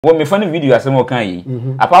When me funny video as mo kan yi.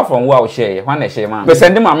 Apart from what I share, when I share man. Be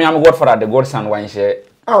send my am godfather the godson one share.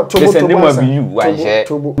 Oh, to send him a Beyou one share.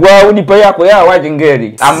 Well, we pay ko ya watching girl.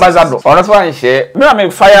 Ambassador. Ono so one share. Me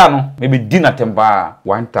fire no. Maybe dinner temper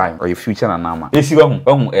one time or your future na nama. Esi wa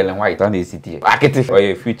Ellen White on the city. Akete or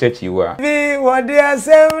your future chiwa. What dia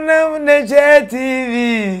semnam nature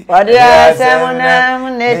TV. What dia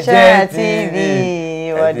semnam nature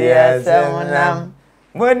TV. What dia semnam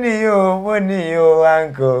money yo,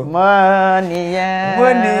 uncle. money yeah.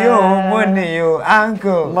 Money yo,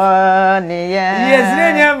 uncle. Money yeah. Yes,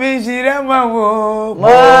 nenya bishira mawo.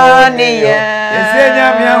 Money yeah. Yes,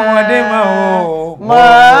 nenya mi awade mawo.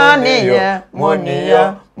 Money yeah.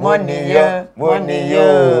 Money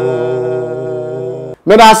yo.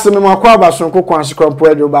 Meda asem mo akwa abasonko kwanse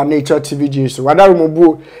kwampo edo ba nature tv jesu wadaru mo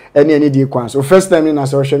bu ene di kwanse o first time na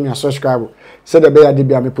so hwe me subscribe said the be de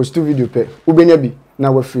bia me post video pe ubenya bi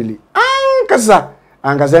na wa freely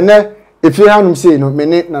ankaza ne efi hanum sei no me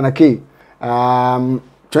ne nanake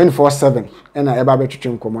 24/7 ena eba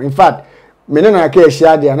betwetwe nkomo in fact me ne nanake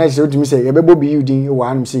ehia de na se odimi sei ye bebo Beyou din e wa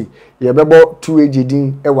hanum sei ye bebo 2AG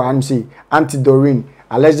din e wa hanum sei anti-Doreen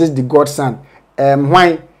Alexis the godson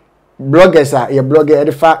why bloggers are your blogger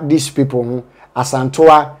edify these people who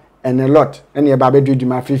asantoa and a lot and your baby do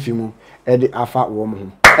my fifi mu edi afa wo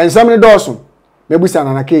mu and some dosun mebusa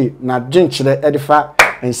na nake na dwenkyere edify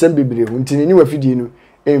and some bibire hu ntini ni wafidi no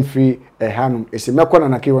emfiri hanum ese mekọ na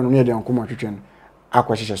nake wono ne de nkomo twetwe no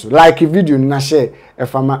akwahyehe so like video na share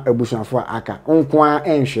efama abusuafo aka nko a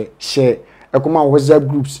enhwe share ekoma WhatsApp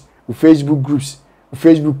groups Facebook groups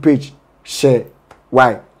Facebook page share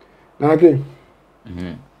why na nake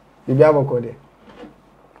Bibi aboko de.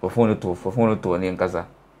 Fofono to ni nkaza.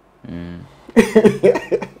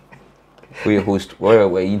 We host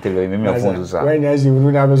we interview me phone so. When as you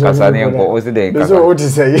run am so. Kasa ni nko o se de nkaza. So what to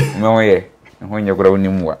say? Me hoye. Honya kura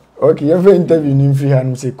onim wa. Okay, you have interview ni free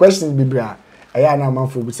hanum say questions bibra. Aya na man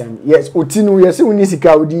for busam. Yes, otinu yes uni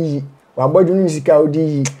sika odi yi. Wa bodu ni sika odi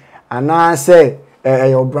yi. Ana say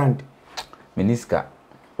your brand. Miniska.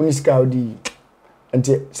 Uni sika odi yi.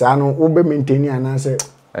 Ante sa no wo be maintain ana say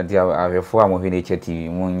Adi avefo amohwe TV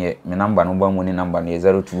munye me number no ba mu ni number no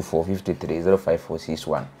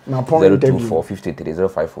 0245305461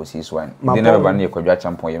 0245305461 ndi na ba na ekwadwa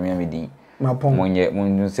champon ye me di munye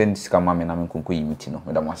mun send sika ma me na me konko yimiti no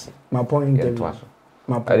me da mase mapon interview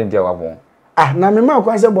adi ndia wabon na me ma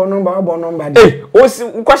kwa se bo number eh o si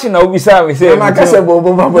question na obisa me say ma ka se bo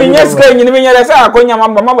nya sika nyini me nya sa akonya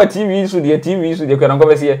mama TV so de kwa ngo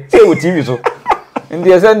be se o TV so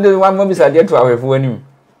ndi send one mo bisa de to avefo anim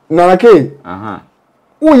na ke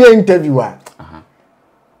wo ye interviewer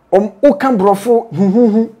o kan brofo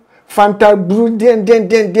fanta bru den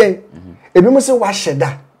ebi mo se wa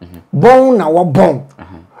hyeda bon na wo bon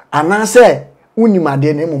ana se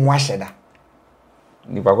unimade na emu wa hyeda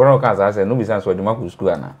ni pakoro ka za se no bi san so di maku school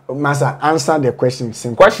ana masa answer the question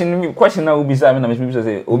simple question na obi sa me na me bi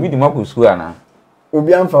say obi di maku school ana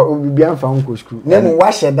obi anfa unko school na emu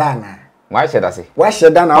wa hyeda ana wa hyeda se wa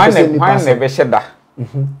hyeda na o se ni pass wa na be hyeda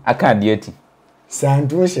aka dieti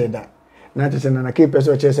santu sheda na tete na ke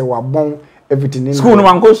person che wa bon everything in school no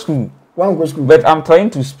man go school but I'm trying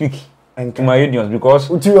to speak and to my audience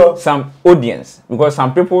because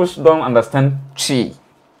some people don't understand chi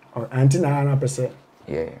anti na person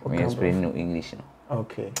yeah we explain no English no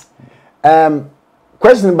okay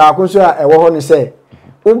question ba ko so e wo ho ni say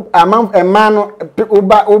man no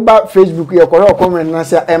uba Facebook ye ko comment na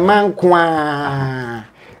say e man kwa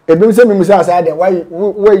Ebim say me musa say dey why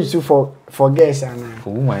you for girls and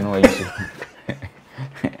for woman no issue.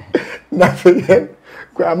 Na for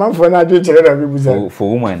am for na do chere na me musa. For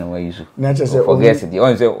woman no issue. Na che say for girls dey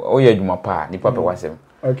on say o ye adwuma pa ni papa wasem.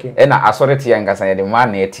 Okay. E na asoreti ya ngasa ye dey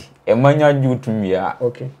man na eti. E manya jutumi a.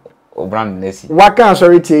 Okay. O brand nesi. Waka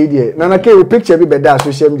asoreti e dey. Na ke picture bi be da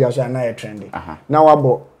social media so na e trendy. Na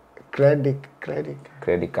wabo credit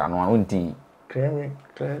card no onti.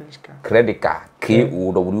 Credit card.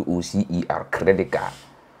 KOWOCER credit card.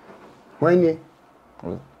 When you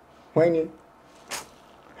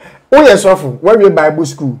oh yes, often where we Bible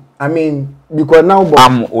school. I mean, because now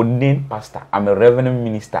I'm ordained pastor. I'm a reverend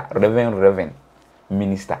minister. Reverend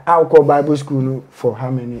minister. I'll call Bible school for how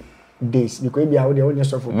many days? Because we are the only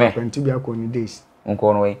suffer for 20 days.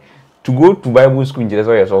 To go to Bible school in Jesus,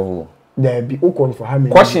 there be for how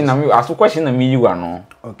many? Question me you are no.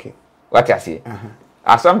 Okay. What I say?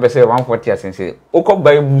 As some person 140 years and say, Oko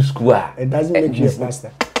Bible school. It doesn't make you a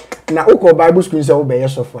pastor. Now, Oko Bible school is over your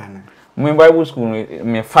software. My Bible school,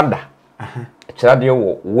 my father. Child,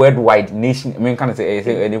 worldwide nation. I mean, can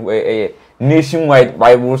say nationwide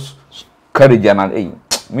Bible courage and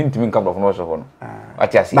ntimi nka brofo no so ho no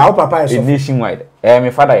ati ase ba papa is nationwide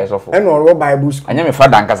my father is of and or Bible school anya me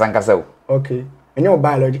father nkasa o okay and your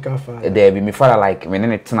biological father there be me father like me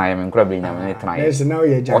ne tena ya me nkura be nya me ne tena ya yes now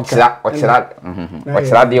you janka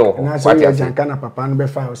ochira de wo ati ase janka na papa no be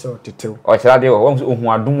fa o se otetew ochira de wo ohun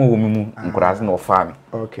adom wo mu nkura ase na ofa me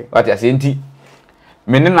okay ati ase nti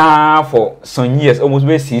me ne na for some years almost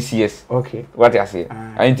be 6 years okay what I say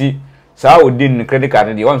nti sa o din credit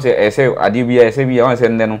card dey won say say ade bia say bia won say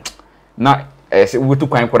nde no na say wutu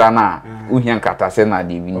kwan kura na uhia nkata say na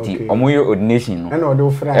ade bi nti omo ye ordination no na o do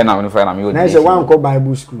fra na o fra na me na ordination say wan ko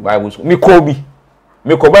Bible school me ko bi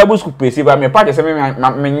me ko Bible school pese ba me pa say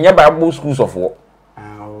me nya Bible school sofo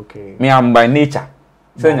okay me am by nature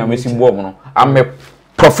say nya me simbo mo no I'm a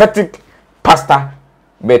prophetic pastor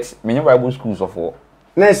but me nya Bible school sofo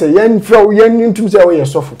na say yen fra yen ntum say we ye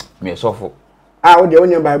sofo me sofo we dey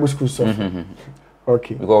onye Bible school sofo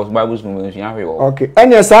okay because Bible school me nsia hwe okay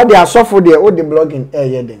any say dey asofo dey o dey blogging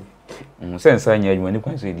ye den sense anya adwuma ni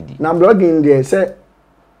kwan so edidi na blogging dey say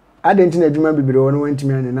adentin adwuma bibire won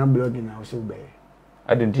wantimi ane na blogging na so be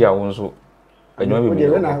adentin a won so adwuma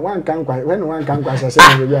bibire na wan kan kwa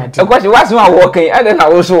say be ati e kwashi wasu a working aden na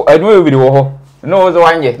wo so adwuma bibire wo ho no so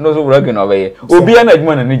wanje no so blogging obeye obi na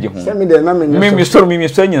adwuma na nje ho say me dey na me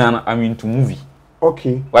so nyina na I'm into movie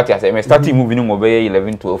okay what you say me starting movie no obeye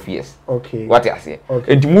 11 12 years okay what you say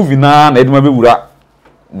okay enti movie na adwuma be wura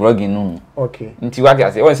blogging no okay nti what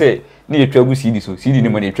you say won say ni ye twagu CD so CD ni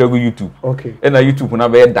mo dey twagu YouTube okay na YouTube na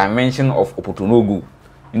be dimension of opportunity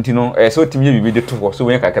nti no so timye bibi de to so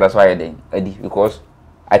when kakra so ayeden adi because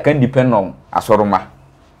I can depend on asoroma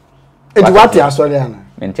enti what you asori ana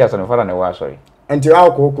menti asori fara na wa asori enti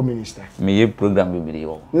how ko minister me ye program bibiri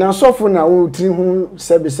wo na sofo na wo tiri hu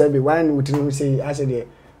sebi why wo tiri hu say ase de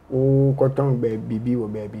wo koton be bibi wo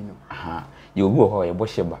be bi no aha ye obi wo ho ye bo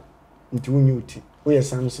sheba nti wunyi uti wo ye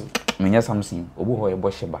Samson menya Samson obi ho ye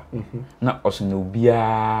bo sheba na oso na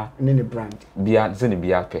obia ne ne brand bia ze ne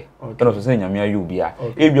bia pe na oso se nyame ayo bia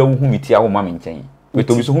e bia wo hu miti a wo ma me nchen we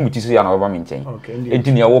to bi so hu miti so ya na wo ba me nchen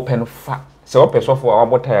enti ne wo pe no fa se wo pe sofo a wo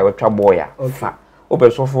bota ya wo twa boya fa wo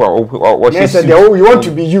sofo a wo yes you want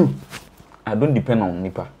to be you I don't depend on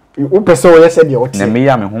nipa wo person wo yes dey what na me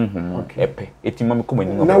ya me honhom epe etima me koma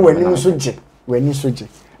ni na wani so je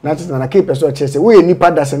na tete na ke person che say wo ye nipa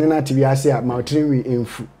da sene na tibi ase a ma tiri we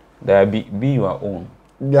enfu there be your own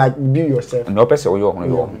like be yourself no person wo yo hono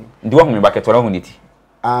yo ndi wo hono bucket wo hono niti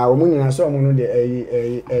omo nyina so omo no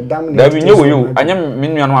de dam da bi nyewo yo anya me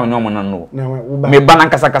nua no am no no me ba na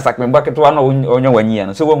nkasa kasa me bucket wa na onya wanyi ya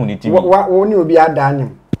no so wo hono niti wo ni obi ada anyam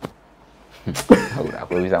awura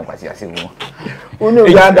ko bisa nkwasi ase wo uno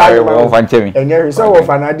obi ada anyam wo fa nchemi enye so wo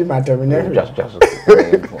fa na di matem enye just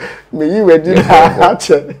me yi we di na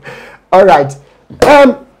che all right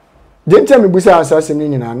den tell me busa asase ni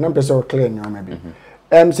nyina na pese o clear nyoma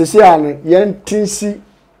bi sisi an yen tinsi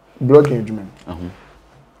blogging adwuma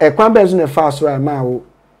kwan be so na fa so ma wo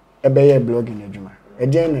ebeye blogging adwuma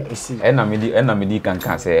den na esi na medi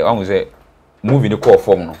kankan se o se movie ni call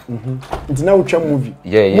form no nti na utwa movie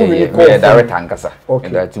movie ni call director ankasa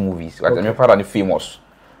and that movies what me father ni famous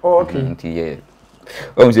okay nti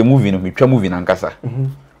o se movie no me twa movie na ankasa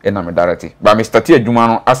na me direct ba me start adwuma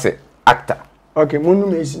no as actor okay munu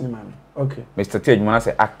me esi ni man okay me start adwuma as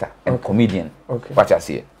actor and comedian okay what I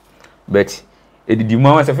say but edidi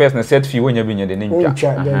ma wan se first na set fee wonya bi nya de ntwa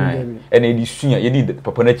and edi sunya yedi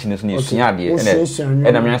papa na chine so na sunya de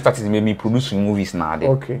and na me start me produce movies na de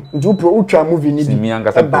okay nti utwa movie ni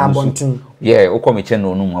bi ba bontin yeah o come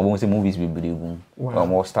channel no mu abon se movies be bregu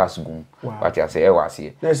more stars gun what I say e wa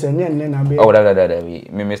se na se ne na be oh da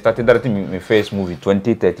me started that me first movie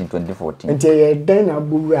 2013 2014 nti ye den na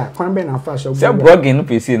buru a kwan be na fa so se blogging no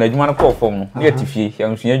pese na adwuma no call form no ye tifie ya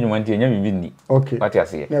nsunya adwuma nti nya bibi ni okay what I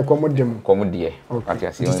say na komodie what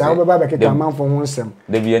I say sa wo ba ke ta man fo won sem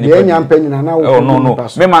de bi ani ye nya mpanyina na wo oh no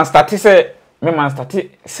me man start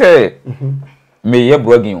say me ye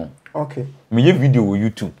blogging okay me ye video on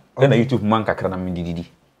YouTube na YouTube man kakra na me dididi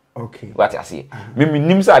okay what I say me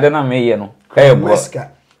nim sa de na me ye no kay bro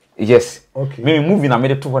yes okay me movie na me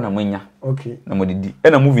de to ho na manya okay na mo didi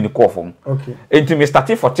na movie ni call form okay enti me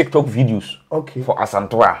started for TikTok videos okay for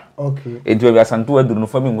asantoa okay enti we asantoa duru no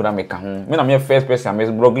fa me ngura me ka ho me na me first person me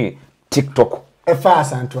blog TikTok e fa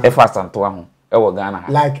asantoa ho e wo Ghana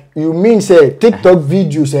like you mean say TikTok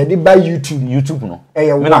videos e dey by YouTube no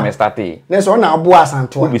me na me started na so na abo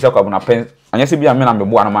asantoa obi se kwa na pen anya se bia me na me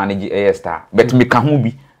bo anama na gi star but me ka ho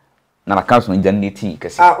bi na na council no janeti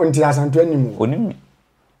kase unti asantoa ni mu onimi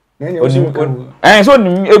so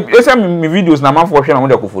ni ese me videos na man for hwe na mo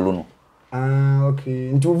de ko follow no okay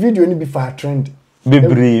into video ni be for trend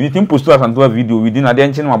bebre we tin post asanto video within ade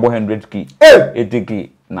enche na 100k 80k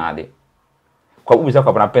na ade kwa ubisa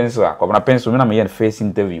kwa na pencil me na me first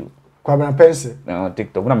interview kwa na pencil na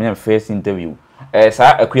TikTok na me first interview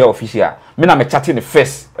sa akuya official me na me chatting the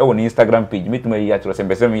first e won Instagram page me tuma yi atro se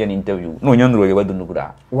mbese me ye interview no nya ndro ye wadu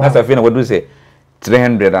nukura na sa fe na wadu se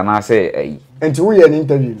 300 ana se ai enti wo ye ni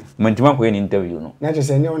interview mantima ko ye ni interview no na che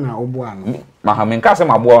se ne ona obo ano ma ha me nka se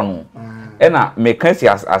mabo no e na me kan si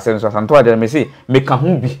asenso asanto ade me say me ka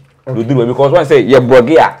hu bi do because one say ye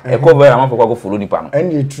blogi a e cover am for go follow nipa no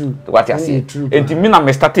and true what you say enti me na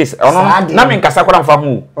me status ono na me nkasa kwara mfa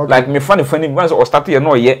mu like me funny once or start ye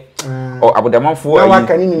no ye or abodamanfo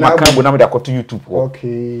ayi maka bo na me da to YouTube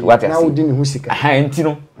okay what you say na udi ni hu sika enti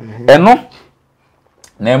no eno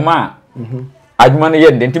na ma adwuma no ye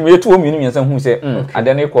enti me yetu o mi nyansa hu se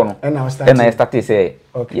ade na iko no na status say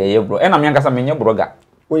ye bro na me nkasa me nye blogger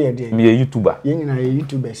oye de me YouTuber ye nyina ye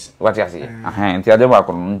YouTubers what you say enti ade ba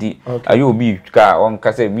ko ndi ayo obi ka on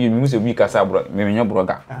ka say mi se bi ka sa bro me nya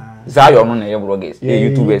blogger za yo no na ye bloggers ye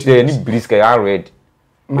YouTubers ye ni briska ya red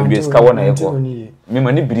me ska wona ye ko me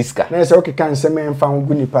ma ni briska na se okay kan se me mfa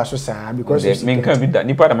gu nipa so saa because me kan bi da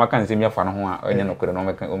nipa da maka nse me afa no ho a onye no kore no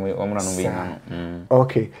me kan omra no be na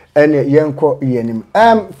okay ene yenko yenim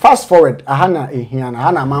fast forward ahana ehia na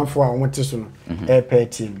hana manfo a wote so no air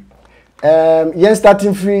team yen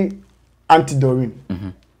starting free antidorin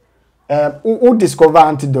who discover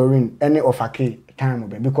antidorin any of ake time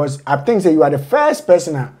because I think say you are the first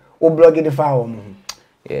person who blogging the file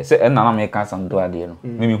yeah say en na me kan sam do ade no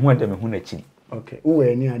me hu ade me hu na chiri okay who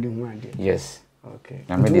we ni ade hu ade yes okay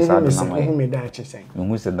na me dey sad na me hu me da chi sen me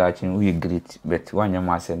hu se da chi we great but wanya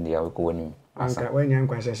ma send ya we ko wani asa wanya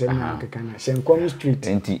nkwa se na kaka na Shenkom street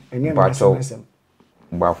enti ba cho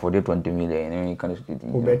ba for the 20 million any kind of street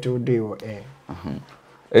o better dey o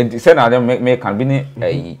enti say na dem me kan bi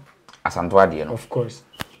ni asanto ade no of course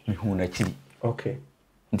me hu na chiri okay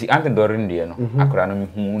nti ante dorin de no akora no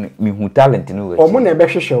me hu talent no we omo na be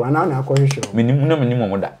hwehwe ana na akọhwehwe me nim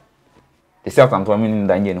omo da the self and me nim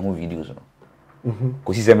da nje no videos no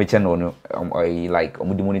ko si se me channel no like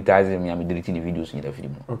omo demonetize me am delete the videos in the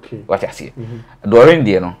film okay what I see dorin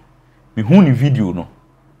de no me hu ni video no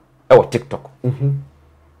e wo TikTok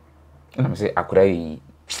na me say akora yi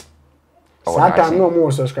sata no mo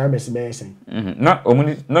subscribers be sen na omo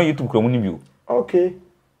no YouTube ko omo ni bio okay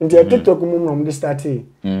nti TikTok mo mo dey start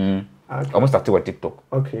almost started with TikTok.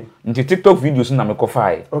 Okay. Nti TikTok videos na me ko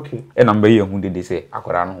fai. Okay. E na mbe ye hu de say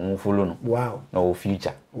akora no mo follow no. Wow. No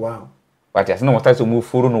future. Wow. But yes no start so mo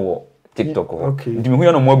follow no wo TikTok. Okay. Nti me hu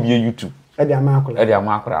ye no mo bia YouTube. E dey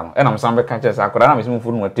ama akora no. E na me sam be kan che say akora na me so mo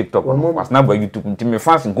follow no TikTok. Pas na ba YouTube nti me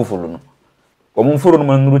fans nko follow no. Ko mo follow no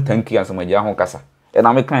man nuru thank you asama ja ho kasa. E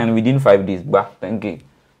na me kan within 5 days ba thank you.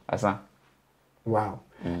 Asa. Wow.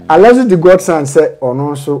 Unless the godson say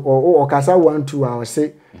ono so o kasa 1-2 hours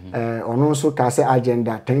say ono so kasa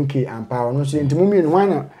agenda 10k ampa ono so ntimo mi no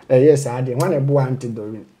wana yes ade wana bo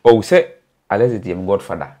antidorin oh say unless the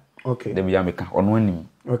godfather okay the biya meka ono anim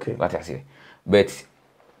okay what I say but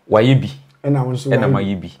why be na won so na ma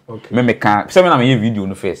yibi me meka say me na me video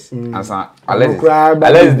no first ansa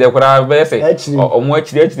unless the kura be say omo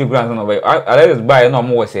achiri kura ansa no be unless buy na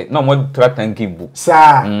omo we say na omo tra tanki bu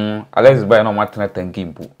sa unless buy na omo tra tanki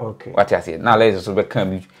bu okay what I say na unless so be kan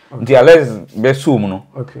bi nti unless be so mu no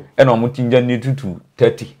okay e na omo tinja ni tutu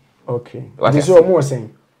 30 okay this is omo saying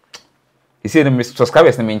he said the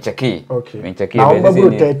subscribers na me check okay me check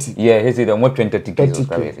yeah he said omo 20k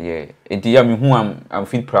subscribers yeah nti ya me who I'm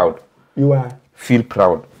feel proud. You are feel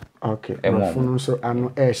proud. Okay. Bofuno so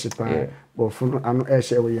ano eshipa. Bofuno ano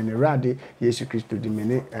eshe we ye ne rade Yesu Kristo di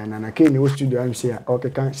mene na na ke ne wo studio am say okay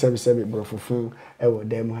kan sebe brofofun e wo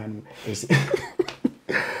dem hanu esi.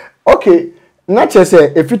 Okay, na che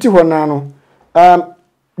say efiti ho na no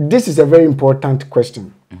this is a very important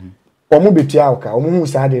question. Omo betua oka omo hu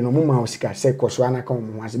sa de no mo ma osika se koso anaka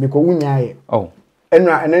omo ase because wunya ye. Oh.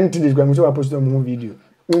 Enra enanti this go so post omo video.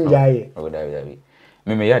 Wunya ye. Oh, David.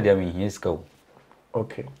 Me ya dia me hia sika o.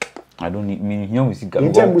 Okay. I don't need me hia we sika.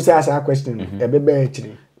 In terms of asa question e be be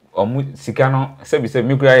achiri. Omo sika no se bi se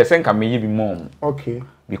me kura ye senka me ye bi mom. Okay.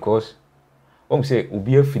 Because say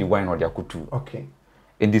obi afiri wine or dia kutu. Okay.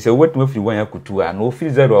 And this what we free wine kutu a no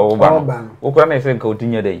feel zero o ba. O kura na senka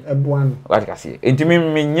otinya dey. Eboa no. What ka say. Enti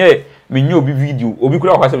me nye obi video obi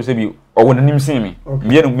kura kwa se bi o won nim sin me.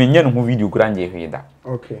 Me nye no video kura nje hwe da.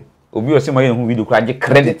 Okay. Obi o se ma ye no video kura nje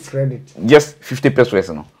credit. Just 50 pesos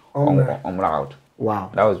no. Out.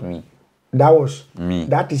 Wow. That was me. That was me.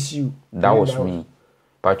 That is you. That was me.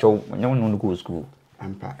 Pacho, no go school.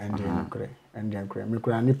 Ampa and and then me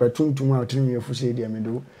kura ni patuntum a otiri me fu say dia me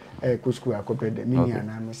do ko school akopɛ de me ni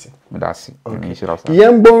ana me se me da si me shira sa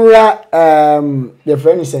yembonra the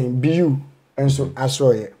friend is saying Beyou and so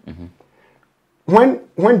asoye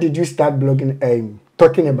when did you start blogging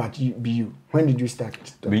talking about Beyou? When did you start?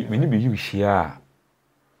 Me ni Beyou share.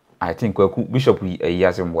 I think Bishop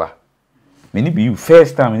Yasemwa. Me ni Beyou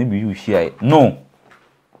first time me ni Beyou share. No.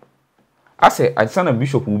 I say I son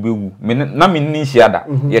Bishop Ubewu. Me na me ni share da.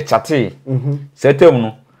 Ye chate. Setem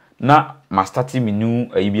no na ma start me new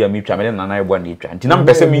bia me twa me na na ebo na twa. Nti na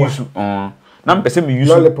mpese me yusu. Na mpese me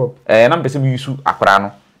yusu. Na mpese me yusu akora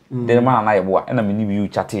no. Den ma na ebo a na me ni Beyou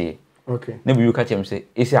chate. Okay. Na Beyou ka chem say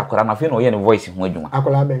esi akora na fe na oye ne voice ho adwuma.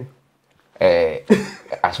 Akora ben.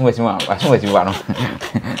 Asumwesi no.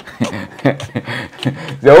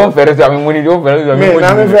 Ze won fere so amuni don fere so amuni.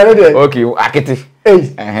 Na me fere de. Okay, akete.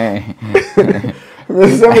 Me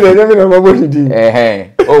se me na mabodi di.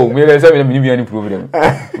 Oh, me le se me ni bi any problem.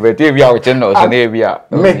 But e bi a o chen no so na e bi a.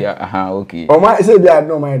 Okay. O ma se bi a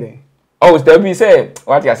no ma de. Oh, still be say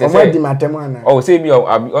what you say. O ma di matem ana. Oh, say bi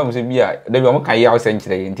o say bi a, da bi o kan ya o se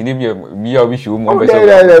nchire. Nti ne bi a o bi show mo be so.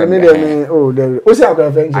 Me oh, there. O se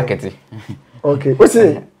akora fe nche. Akete. Okay. O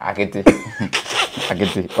se akete.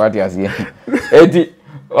 Akete. What you say? Edi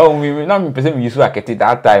oh, me na me pese me use akete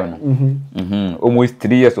that time no. Almost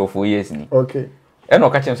 3 years or 4 years ni. Okay. E no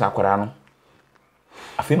ka chem sa akora no.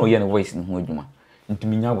 Afi no ye ne voice ni ho adwuma. Nti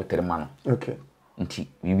me nya botere ma no. Okay. Nti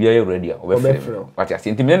bibia ye ready a obefrem. What you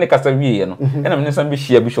say? Nti me ne kasa wie ye no. E na me ne san be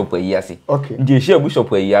share bishop ayiase. Okay. Nti share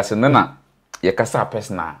bishop ayiase na ye kasa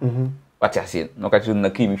personal. What you say? No ka chu na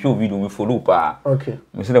ki me show video me follow pa. Okay.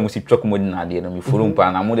 Me se da mo si twak mo na de no me follow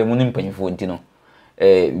pa na mo de mo ne mpanyifo nti no.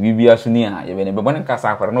 Bibia so ni a ye be ne be bonen kasa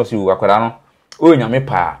akwara no si akwara no o nya me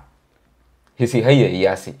pa hisi haye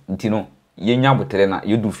yase nti no ye nya botere na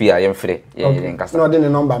ye du fi a ye mfre ye nkasa no de ne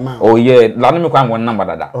number ma oh yeah la no me kwa won number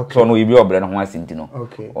dada so no ye bi obre no ho ase nti no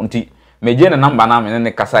nti me je ne number na me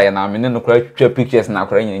ne kasa ye na me ne no kra twa pictures na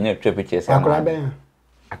akwara nya twa pictures na akwara ben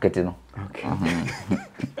akete no okay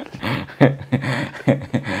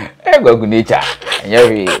gwagu nature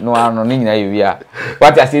nyawe no ano ni nyina ye wi a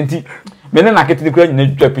what ase nti me ne na kete kura nyina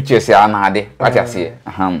twa pictures ya na ade what ase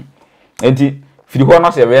enti firi ho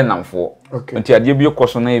no se be namfo enti ade bi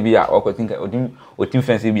koso na bi a okotinka otim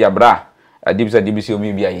fence bi abra ade bi se o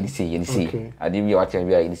mi bi a ye ni se ade bi what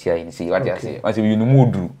bi a ye ni se what ase what bi no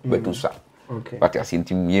moduru betusa what ase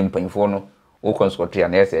enti ye mpanfo no o konskotria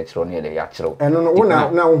na ese chiro ne le ya chiro eno no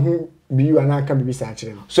na hu Beyou anaka bibisa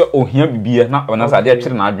chiro so ohia bibia na sa ade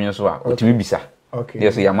chiro na adwen so a otimi bisa. Okay.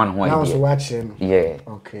 Yes, your man who now so watch him. Yeah.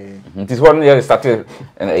 Okay. It is one year started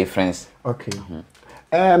a friends. Okay.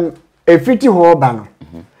 A fiti ho ba no.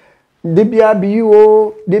 Debia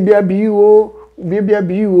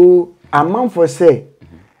Beyou a man for say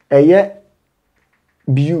eye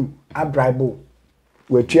Beyou a bribe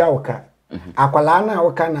we tua oka. Akwala na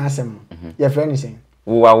oka na asem. Your friend is saying.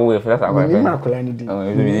 Wo friends akwala. Ni akwala ni di.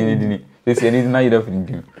 Ni. This any na you don't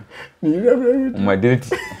think. My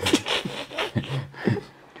dirty.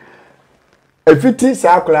 Efiti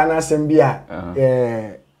sa akula na asem bia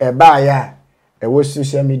ba ya wo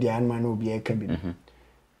social media an man obi eka bi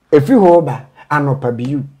efi ho ba anopa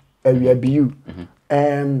Beyou awia Beyou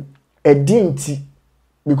edinti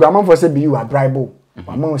because amon for say Beyou a bribe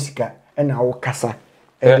amon sika e na wo kasa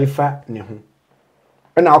e defa ne ho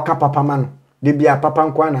e na wo ka papa ma no de bia papa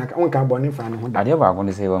nko na wonka boni fa ne ho ade ba go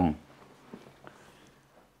ne say won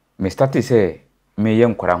me start say me ye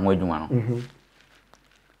nkora ho adwuma no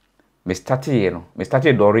me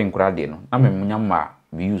started doring krade no na me munyama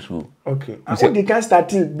Beyou so okay and what they can start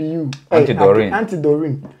Beyou anti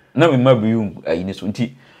doring na me ma Beyou ayini so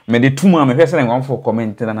nti me de tuma me pese na for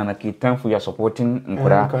comment na ke thank for your supporting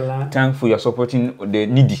nkora thank for your supporting the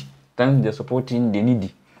needy thank for supporting the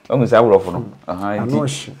needy ongu sa wrofo no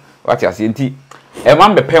nti what you say nti e ma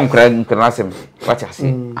be pem nkora asem what you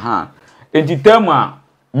say nti tema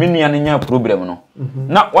minua ne nya problem no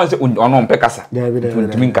na once ono mpekasa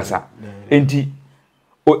ntumi nkasa enti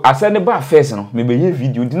asane ba first no me be ye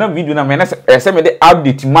video nti na video na me na se me de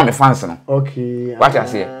update ma me fans no okay what you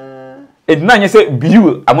say enti na nya se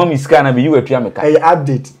Beyou amami scan na Beyou atua me ka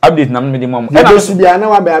update na me de mom e na so bia na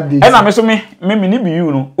wa be update e na me so me ni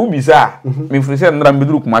Beyou no ubisa me firi se ndra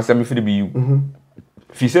meduru kuma se me firi Beyou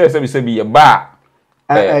fi se bi ye ba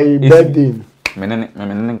birthday me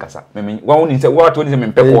nkasa me wa woni se wa to ni se me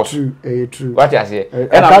pekos true what you say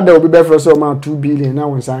e na da obi be for so ma 2 billion na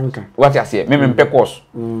won sanka what you say me pekos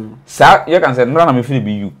sa ye kan se ndra na me firi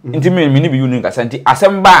Beyou nti me ni Beyou ni nkasa nti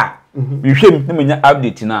asem ba me hwem ne me nya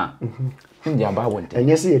update na ndi aba wonte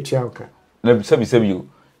enye se ye tua oka na se bi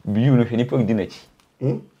Beyou no hwe ni pok di na chi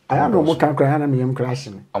aya no mo kan kra na me yam crash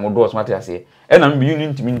ni amodo smart ase e na mbi uni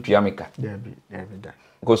ntimi ntua meka David da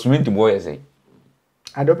because cement boy say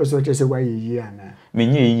ado person che se wa yi ana me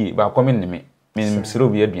nye yi ba come ne me sero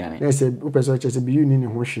bi aduane na se o person che se Beyou ni ne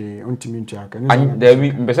ho hwe ontimi ntua aka an da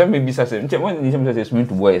bi mbese me bisa se nche won ni se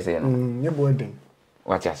cement boy say no nye boy den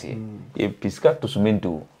what you say e piska to cement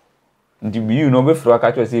o ndi Beyou no be fro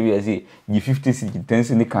aka cho se bi ase gi 50 city 10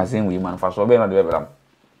 city kan sen we man fa so be no de be bram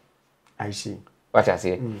I see what you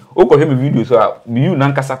say o ko he me video so Beyou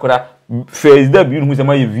nan kasa kura face da Beyou hu se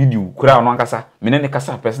ma ye video kura no kasa me ne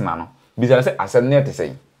kasa personal no bisa se asem ne te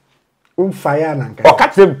say fire na nka o ka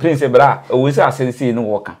tell prince bra o se asem si no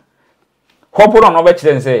woka hoporo no be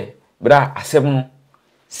kire nse bra asem no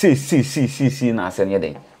si na asem ye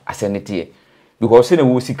den asem ne tie because se na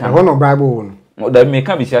wo sika no no bible no da me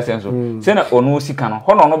ka bi si asem so se na ono sika no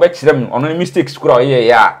ho no be kire me ono mistakes kura o ye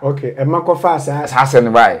ya okay e makofa asa asem ne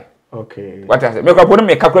bai okay what I say me ka pon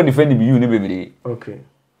me ka kura defend Beyou ne bebere okay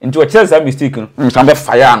nti o kire sa mistake no so be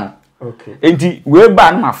fire no okay enti we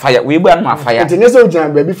ba no ma fire enti ne so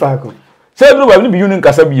jan ba bi fa ko se bro ba ni Beyou ne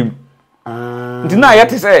nkasa biem nti na ya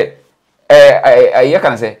te se ya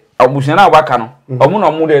kan se abushana na waka no omu na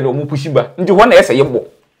omu de omu pushiba nti ho na ese yebo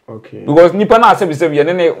okay because nipa na asebi ye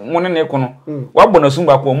ne mo ne kono wabo na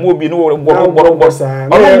sumba ko mo obi no boro omo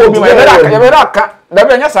obi ma ye beda aka da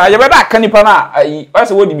be nya sa ye beda aka nipa na ayi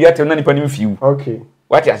wase wo di bia tem na nipa ni mfiu okay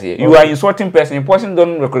what you say you are insulting person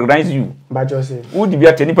don't recognize you ba jo say wo di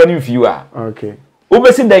bia tem nipa ni mfiu a okay wo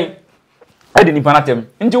be si dan ade nipa na tem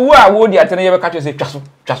nti wo a wo di atene ye be ka cho say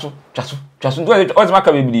twaso ndo o zema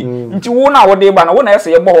ka bebidi nti wo na wo de ba na wo na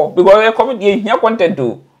ese ye bo because e come dey hia content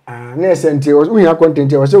o na ese nti wo hia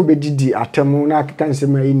content o se obedidi atemu na akeka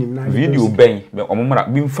nsema yi nim na video ben omomra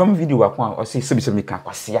bi mfam video wa kwa o se sebi ka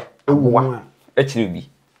kwasia agowa e kire bi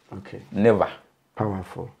okay never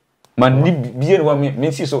powerful man ni biye no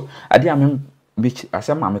me si so ade a me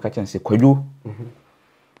asema me ka chense kwadwo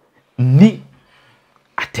ni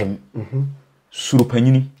atem suru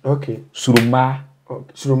panyini okay suruma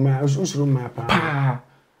suruma pa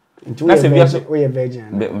nti na se bia so we virgin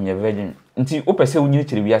be me virgin nti o pese wonyi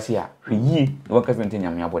kire biase a hweye no won kase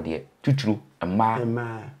ntenya me abode tuturu ma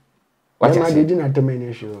what ma de di na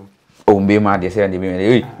temene show o mbe ma de se ande be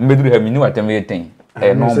me mbeduru ha mi ni watem ten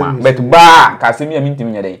no ma but ba ka se mi a mi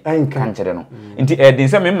ntimi nya den kan kire no nti den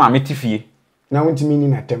se me ma me tifie na wontimi ni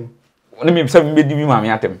na tem oni me se me di bi ma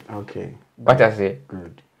me atem okay what I say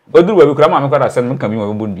good oduru wa bi kura ma me kwada se me kan mi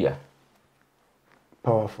wa bondua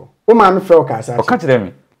powerful o ma me feel ka sa o ka kire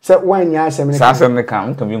me se wan ya asem ne sa asem ne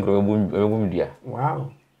kan kan mi kura bondua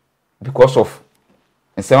wow because of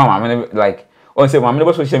nse ma me like on say ma me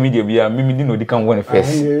bo social media bia me di no di kan won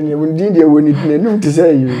first we di dey won it na num to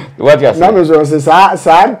say you what you say na me so say sa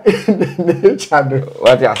chado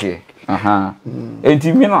what you say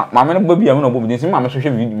enti mi na ma me bo bia me no bo bi nse ma me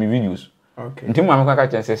social videos okay enti ma me ka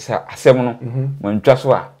ka say asem no ma ntwa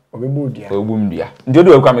so a obumdua nti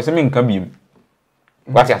odo wa me se me nka biem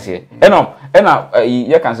what you say ena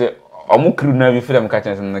ye kan say omo kru na bi film ka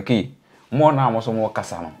say na ki mo na mo so mo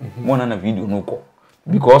kasa no mo na video no ko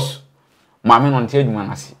because mama no ntia adwuma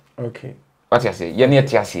nase okay what you say ye na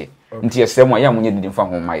tia se ntia semo ya munye didi mfa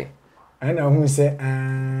ho mai ana hu se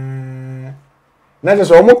na je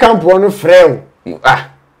so mo camp no freu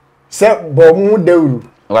se bo mu dawru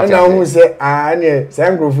ana hu se ne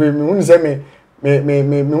se ngrofo mi hu se me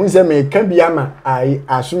hu se me ka biama ai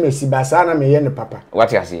asumesi basa na me ye ne papa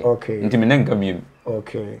what you say okay nti me na nka biem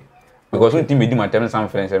okay because we team di matem some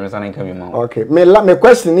friends me sana nka biem okay me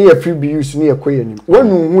question ni e free Beyou ni e koye ni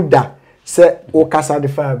wonu hu da se o kasa de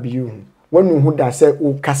fa Beyou hu wonu hu da se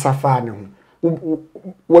o kasa fa ne hu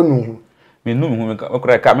wonu hu me nu hu me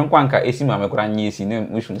kora ka me kwanka esi ma me kora nye esi ne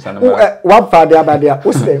wishu sana wa fa de abadia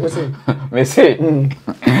o se me se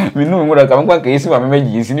me nu hu da ka me kwanka esi ma me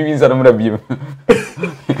meji esi ni winsa no mra biem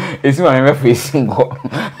esi ma me face ngo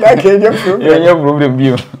na ke je problem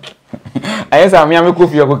biem ayesa me am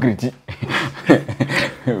kofi akokriti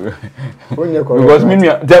onye ko because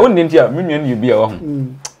minua they won ntia minua ni bia wa ho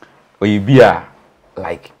oyi bia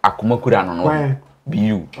like akumakura no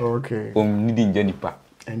Beyou okay nidi nja nipa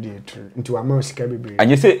and true nti wa ma sika bebre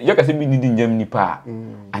anye se ye ka se bi nidi nja nipa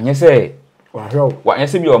anye se wa anye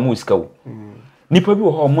se bi wa ma sika wo nipa bi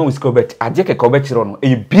wo ho ma sika bet aje keka obe kire no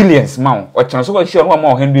e billions ma o kyan so ko share no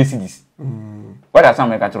ma 100 cedis what are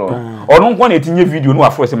some ka kire ono nko na etinye video no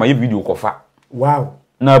wa for se ma ye video kofa wow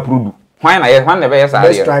na approve hwan na be yes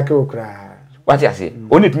best strike okra what you say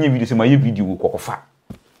oni etinye video se ma ye video kofa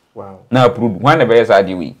wow na approve hwan na be yes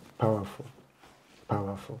ade we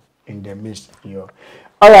powerful in the midst yo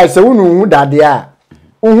all right so wonu hu dade a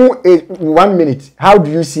 1 minute. How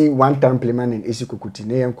do you see one-time playman in AC Kukuti?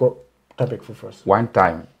 Ne yanko topic for first.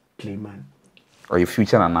 One-time playman. Or your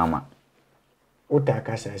future na nama.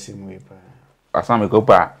 Otaka sa simu pa. Asame ko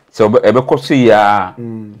pa. So ebe ko se ya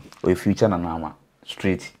or your future na nama.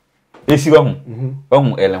 Straight. Esi wa hu. Wa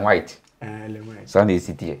hu Ellen White. Ellen White. Sunday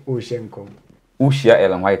City. O shenkom. Ushia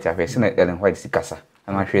Ellen White afa se na Ellen White sikasa.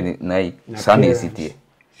 Ana hwe ni na Sunday City.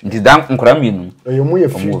 Nti dan nkora mienu. Oyo mu ye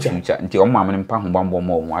future. Nti o ma mpa ho bambo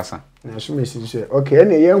ma o mu asa. Na so mesi so. Okay,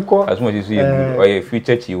 ene yenko. Asuma si so ye o ye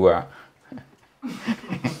future chiwa.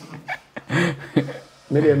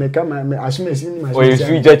 Me kama me asuma si ni ma. O ye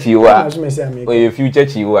future chiwa. O ye future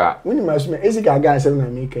chiwa. Woni ma asuma esi gaga asem na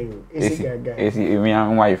me kan yo. Esi gaga. Esi emi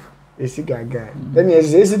an wife. Esi gaga. Ene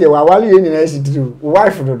esi de wa wale ye nyina esi tru.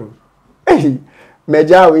 Wife do do. Eh,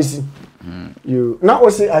 meja we si. You now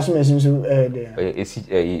also assume so there.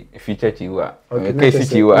 Esi future chiwa. Okay, esi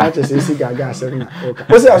chiwa. Na che esi gaga asem. Okay.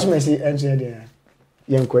 What's assume esi enche there.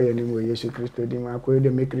 Yenko ye ni mo Yesu Kristo di ma ko de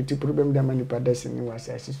make create problem da mani padesi ni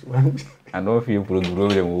wasa asisu. I don't feel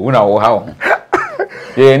problem. Una wo how.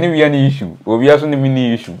 Yeah, ni we any issue. Obi aso ni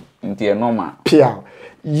mini issue. Nti e normal. Pia.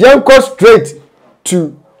 Yenko straight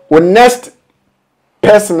to the next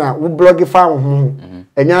person who blogify ho.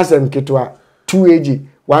 Enya asem ketwa 2AG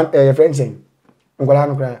one friend saying ngola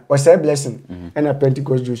no kra o say blessing and a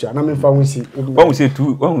Pentecost Joshua na me fa won si won say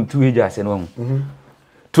 2AG ase no won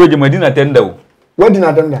 2AG madina tenda o what did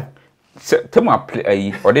tenda tema play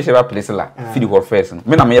ayi o de sheba place la feed for first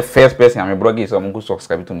me na me first person am blog is am go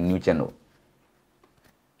subscribe to new channel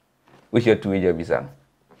we share 2AG bisa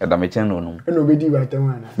e da me channel no e no be di ba tem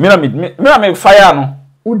ana me na me fire no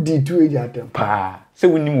who di 2AG atem pa se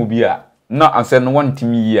woni mo bia na anse no one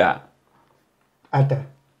timi ya ata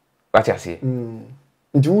what you say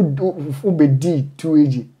nti who be di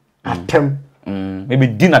 2AG atem maybe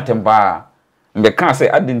di na temba mbe kan say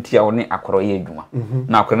adentia wo ne akoro ye adwuma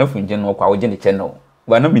na akoro na funje no kwa wo je ne channel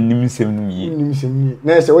wa na menim nsem no yi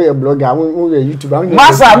na say wo ye blogger wo ye YouTuber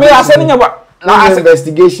masa me ase ne nyaba na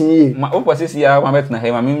investigation yi ma o posisi ya ma bet na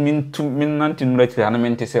he ma min nanti nura tira na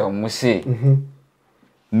mente say o mo se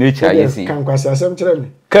nature yesi kan kwasi asem kire me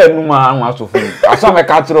kan nu ma anwa so fu aso me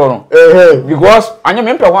ka tiro no because anya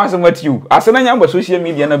me mpe once met you ase na nya ba social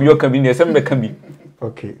media na bi o kan bi ne sem be kan bi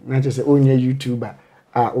okay na je say onye YouTuber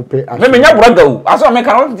ope me me nya blogger o aso me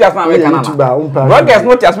kan no just na me kan na YouTuber bloggers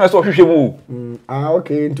no just me so hwehwe mu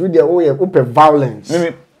okay ntu dia o ye ope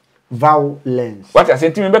violence violence what I say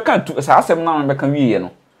ti me be kan tu sa asem na me kan wiye no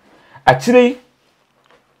akire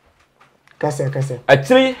kase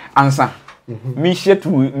akire ansa mi share tu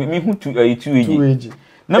mi hu tu 2AG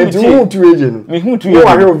na mi hu 2AG no mi hu 2AG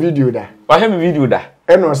wa he video da wa he video da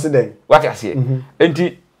e no se den what I say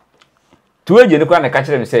enti 2AG ne kwa na ka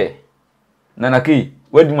kire me say nana ki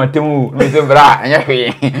wadi matemu no se bra anya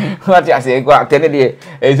hwe what I say kwa tene de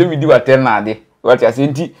e so video aten na de what I say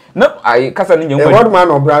enti na ai kasa ne nyam what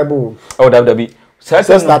man of bribe oh da say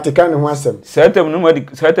start kan ho asem certain no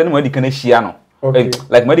madi kana hia no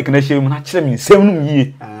like madi kana hia mu na kire me sem no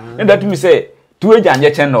yie and that me say 2AG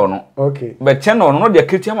anje channel no okay but channel no de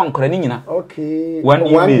create am nkora ni nyina okay one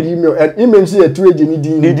email and email say 2AG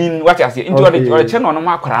ni din what I say into the channel no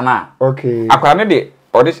ma akora na okay akora ne de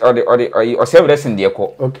o severesin de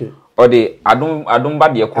ko okay o de adumba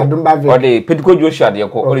de ko o de Pentecost Joshua de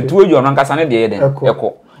ko o de 2AG on nkasa ne de den e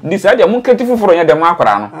ko ndi sa de mun create fufuro nya de ma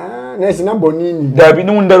akora no na esi na boni ni da bi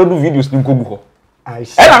no ndaro do videos ni kogu ho I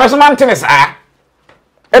see e na me so man tene sa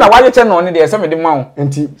e na wa channel ne de se me de ma wo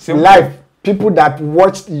enti live people that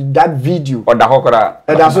watched that video or the hokora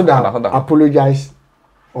apologize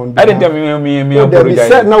on I didn't me apologize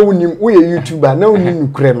said na wonim wo ye YouTuber na wonim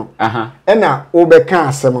nukre no e na wo be kan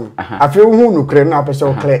asem no afi wo hu nukre no apese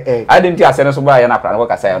wo clear air I didn't asem so ba ya na pra no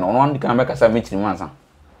kasa ya no no kan me kasa me chiri mansa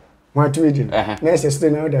wa 2AG na ese stay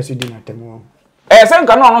na da so di na temo sen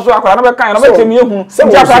kan no so akora no be kan no be temi ehu se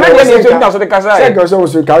akora na de ne so nta so de kasa se go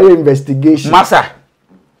so ka investigation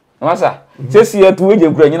masa se si ya 2AG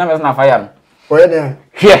nkura nyina me na fire no oye ne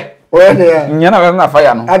hwe oye ne nyina me na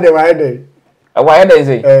fire no ade wa ade wa ade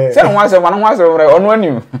se no wanse wan wanse ono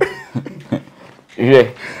anim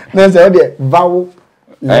hwe na se de vawo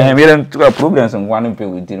me den to problems on one pe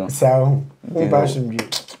with no sa o ba sumbi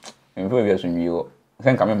me pe bi asumbi o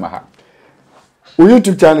sen ka me ma ha o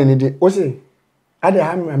YouTube channel ni de o se ade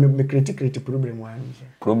ha me create problem wa ni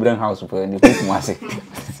problem house for the book mo ase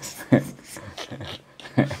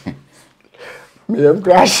me am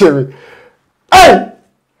crash me hey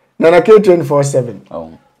Nana K247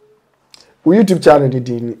 oh o YouTube channel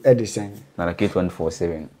di Edison Nana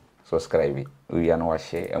K247 subscribe we are no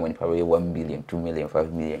share and when probably 1 billion 2 million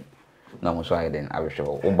 5 million No, so I then I will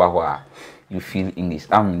show Obawa. You feel English.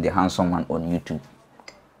 I'm the handsome man on YouTube.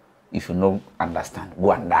 If you don't understand,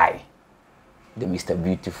 go and die. The Mr.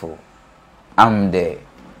 Beautiful. I'm the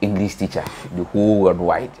English teacher, the whole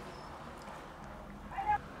worldwide.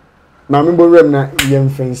 Mami borem na yem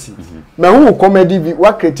fancy. Me who comedy bi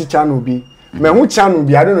wa create channel bi. Me who channel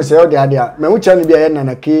bi I don't know say all the idea. Me who channel bi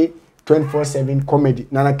Nana K 24/7 comedy.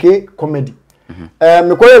 Nana K comedy.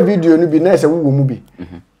 Me call video no bi na say wo mu bi.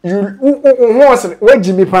 You where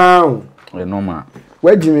Jimmy Pound? The normal.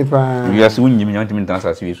 Where Jimmy Pound? You are soon Jimmy want me to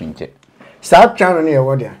answer serious in check. Sub channel near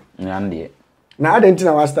what there. Nandi. Na adenti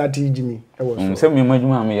na wa start Jimmy. E wo. Say me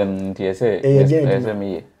majuma me yan tie say. Say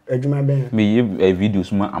me. Adwuma ben. Me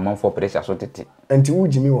videos ma amount for pressure so tete. Enti wo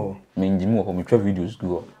Jimmy wo. Me Jimmy wo me twa videos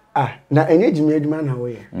go. Ah, na enye Jimmy adwuma na wo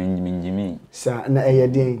ye. Me Jimmy. Sa na eye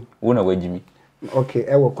den. Wo na wa Jimmy. Okay,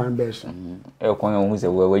 e wo kwan be so. E wo kwan wo say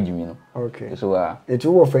wa Jimmy no. Okay. So it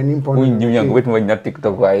wo for any point. Wo Jimmy yan go wait me na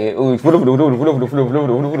TikTok wa e. Oh, follow.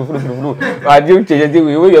 Ah, you change the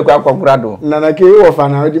way we kwa kwakura do. Nana ke wo fa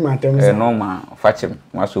na odi matem. Normal, fachem,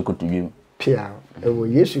 wa so ko to you. Pia, ewo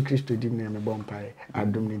Yesu Kristo dim na me bompae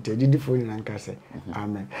adom ni tedidi fo ni nanka se.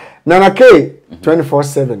 Amen. Nana K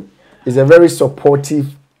 24/7 is a very supportive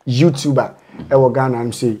YouTuber. Ewo Ghana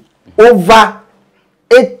am say over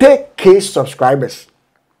 80k subscribers.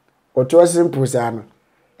 Oto simple sana.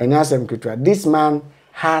 Enyasem kitwa. This man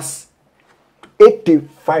has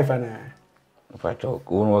 85 and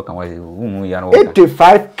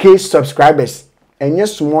 85k subscribers. Enye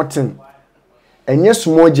small thing. Enye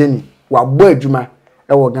small journey. Wa bo adwuma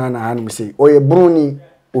e wo Ghana hanum sei oye bruni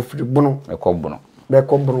ofiri bunu E ko bunu. Be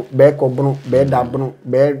ko bunu be da bunu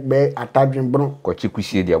be atadwen bunu Ko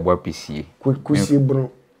chikusie dia bo apisie. kusie bunu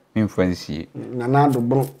Infancy. nana do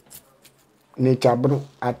bunu nature bunu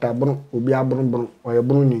atabunu obi abunu oye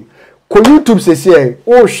bunu ni ko YouTube sese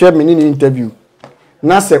o share me ni interview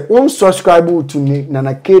na se on subscribe to me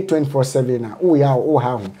Nana K 24/7 na o ya o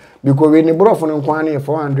ha ho because we ni brofo no kwan na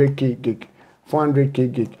 400k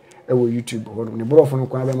gig ewo YouTube hono ni brofo no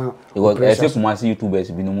kwa be ma I say kuma see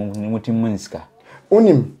YouTubers bi no mu timanska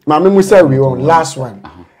onim ma me musa we on last one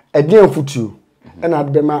edian futu and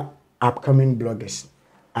at be ma upcoming bloggers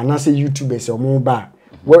and I say YouTubers o mo ba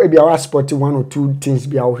where be our spot 1 or 2 things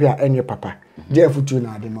be out here any papa dey futu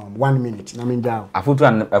na de no 1 minute na me down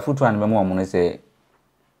afutu an me mo no say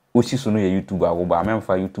osi so no ye YouTuber wo ba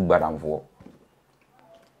memfa YouTuber damfo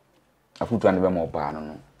afutu an be mo ba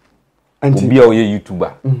no obi a oye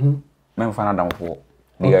YouTuber memfa na damfo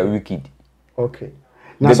they are wicked. Okay.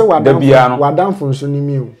 Na so wadamfo so ni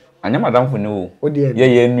mi o. Anya madamfo ni o.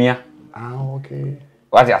 Ye enua. Ah, okay.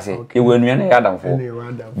 What you say? E we enua na ya damfo.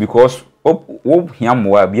 Because wo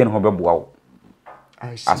hiamoa bia no beboa wo.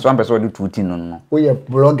 I see. As one person do 2 no. We a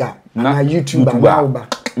blogger na YouTuber na ba.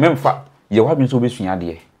 Memfa ye wa bi so besua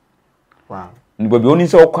de. Wow. Ni ba bi oni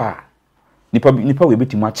se okwa. Nipa we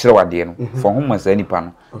betimu a kire wade no. For ho masa nipa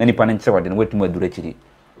no. Na nipa no kire wade no wetimu adura kire.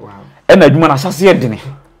 Wow. And adwuma na sase ye dene.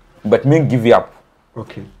 But men give you up.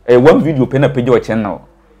 Okay. One video pen a page or channel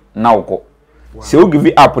now go. So you give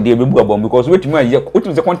it up the baby because what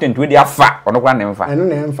is the content where they are fat or no one name fan. I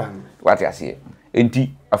know fan. What I say. Enti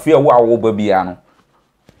I feel wow baby ano.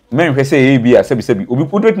 Men say be a sebi obi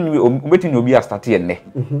put waiting will be a start here.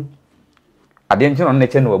 I didn't on the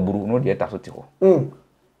channel buru no the taso tiko.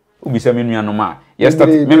 Ubi se me nua no ma. Yes start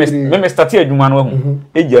me start here adwuma no hu.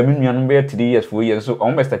 E ja me nua no be 3 years 4 years so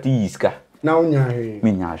on be start yiska. Na unya he.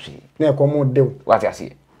 Me nya hwe. Na e komo dew. What I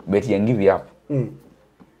say. But you give it up.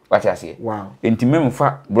 What I say. Wow. Enti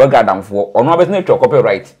memfa blogger damfo ono abet na twa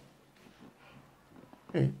copyright.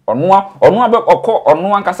 Ono abe okọ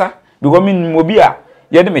ono ankasa because me obi a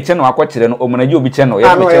ye de me channel akọkire no omunaje obi channel ye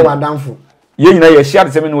de me channel. Damfo. Ye nyina ye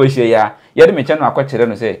share se me no we share ya. Ye de me channel akọkire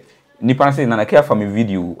no say nipa say na care for me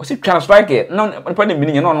video. O say twa strike no nipa de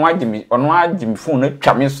me no ono agime phone na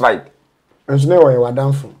twa me strike. Enso na we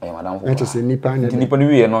wadamfo. Wadamfo. Enti se nipa nya. Nipa no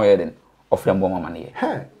we no ye den. Ofrem bo mama ne ye.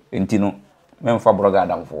 Enti no memfa blogger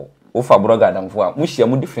damfo. O fa blogger damfo a mu hia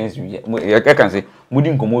mu difference wi. E can say mu di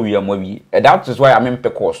nkomo wi am wi. That is why I am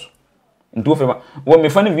course. Ntu ofema wo me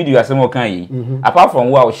fan video asem o kan yi. Apart from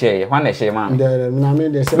what I share, when I share man. Na me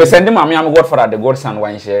dey say. Me send am am Godfather the godson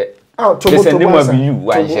one share. Oh, to Beyou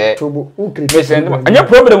one share. Me send am. Anya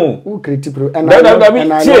problem o. Who create problem? And I love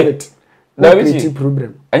it. Creative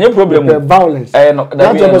problem. Any problem with violence. No,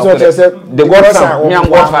 the godson, me and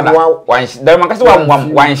Godfather. One, the man kase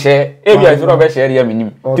one share. Ebi a firo be share ya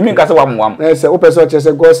minim. Timi kase wam. Say o person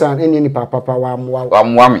say godson enye ni papa wam.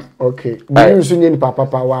 Okay. Beyou so nye ni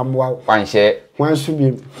papa wam. One share. One should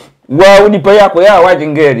be. Wa uni pa yako ya wa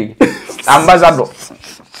jingeri. Ambassador.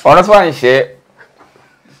 Ono so one share.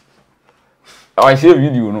 I share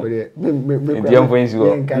video no. Indian friends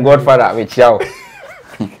go. Godfather we chow.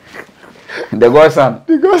 The godson.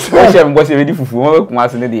 I share go say ready fufu. Won kuma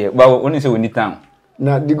se ne dey. Ba only say we need time.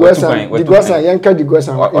 Na the godson yanka the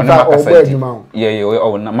godson in fact obo adwuma. Yeah,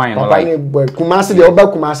 oh na mine no like. Kuma se dey oba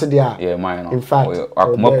kuma se dey ah. Yeah, mine no. In fact,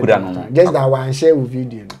 akuma pura no. Just that one share with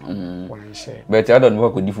video no. One share. But I don't know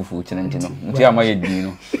what could di fufu chinenti no. Nti am aye di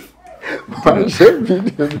no. One share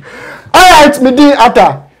video. All right, me di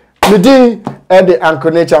ata. Me di the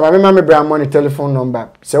Uncle Nature. My mama bring money telephone number.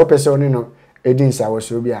 Say o person oni no edin sa wo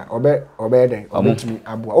so bi a obe den obetumi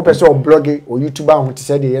aboa. O person o blog o YouTuber ho te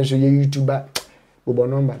say dey yenso ye YouTuber. Bobo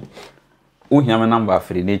number. O hia me number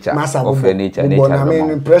for nature. Of nature. Na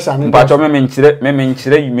me pressure me. Mpacho me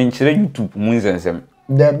nchire YouTube mu nsensem.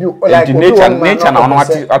 Debut like nature na ono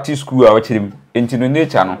ati school a wachirim. Enti no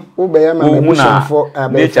nature no. O be ya ma me for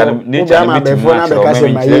nature na before na be ka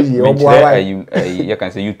say my yi obo awa. You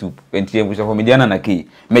can say YouTube. Enti e buso for media na key.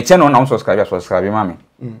 Me che no na subscribe ma me.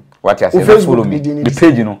 What you say follow me. The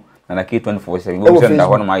page no na key 24/7. Go send that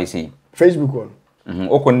one my see. Facebook one.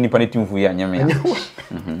 Okon nipa ne timfu ya nyame ya.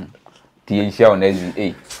 Tie share on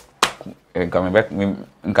ezi nkame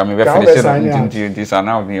be finish this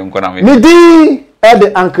now me nkona me. Midi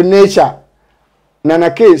the Uncle Nature.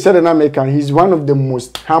 Nana K said an American, he's one of the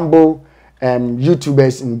most humble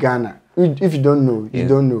YouTubers in Ghana. If you don't know, you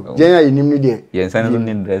don't know. Generally, you need there. Yes, I don't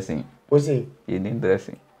need dressing. What's it? You need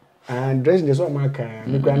dressing. And dressing is what my car.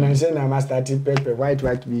 Me can say na master tea pepper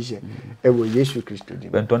white be e wo Jesus Christ.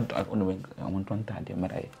 But don't I want to enter the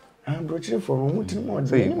matter. I'm broaching for mutin more.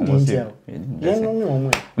 Say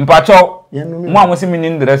Mpacho. Mo amosi me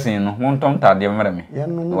need dressing no. Won ton ta de matter me.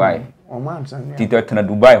 Why? O man san. Tito na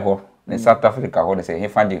Dubai ho. In South Africa, what they say, he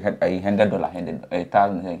found $100, $100.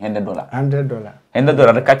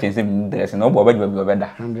 $100 the catching him dressing no bob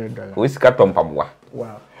 $100. Who is cut on Pabua?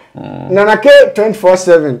 Wow. Nana K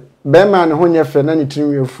 24/7. Beman Honya Fernani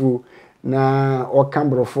Trimio Fu na or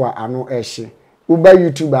Cambro for ano Eshe. Uba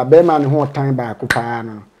YouTuber, Beman Ho time by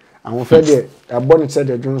Kupano. And when Fede, a bonnet said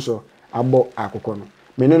the Johnson, about Akokono.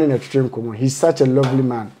 Menon in extreme common. He's such a lovely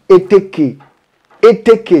man. 80K.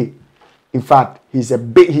 In fact, he's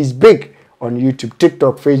big on YouTube,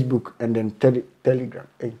 TikTok, Facebook, and then Telegram,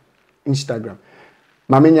 Instagram.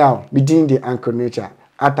 Mami nyao, between the Uncle Nature,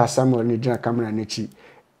 ata Samuel ni jina camera nechi,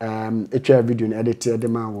 a video ni editor the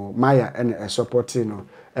man wo Maya and a supporting no.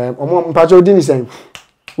 Omo mpacho udini saying,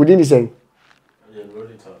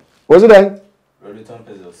 was it then?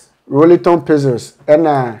 Rolliton Pesos,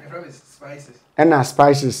 and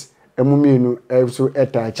spices, a mummy so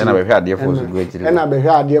etachi. And I've had there for great. And I've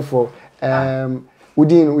had there for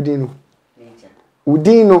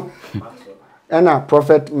Udino and a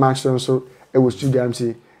Prophet Maxon so it was studio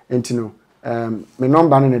MC Entino. My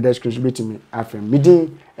number in the description to me after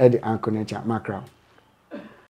meeting at the Uncle Nature Macro.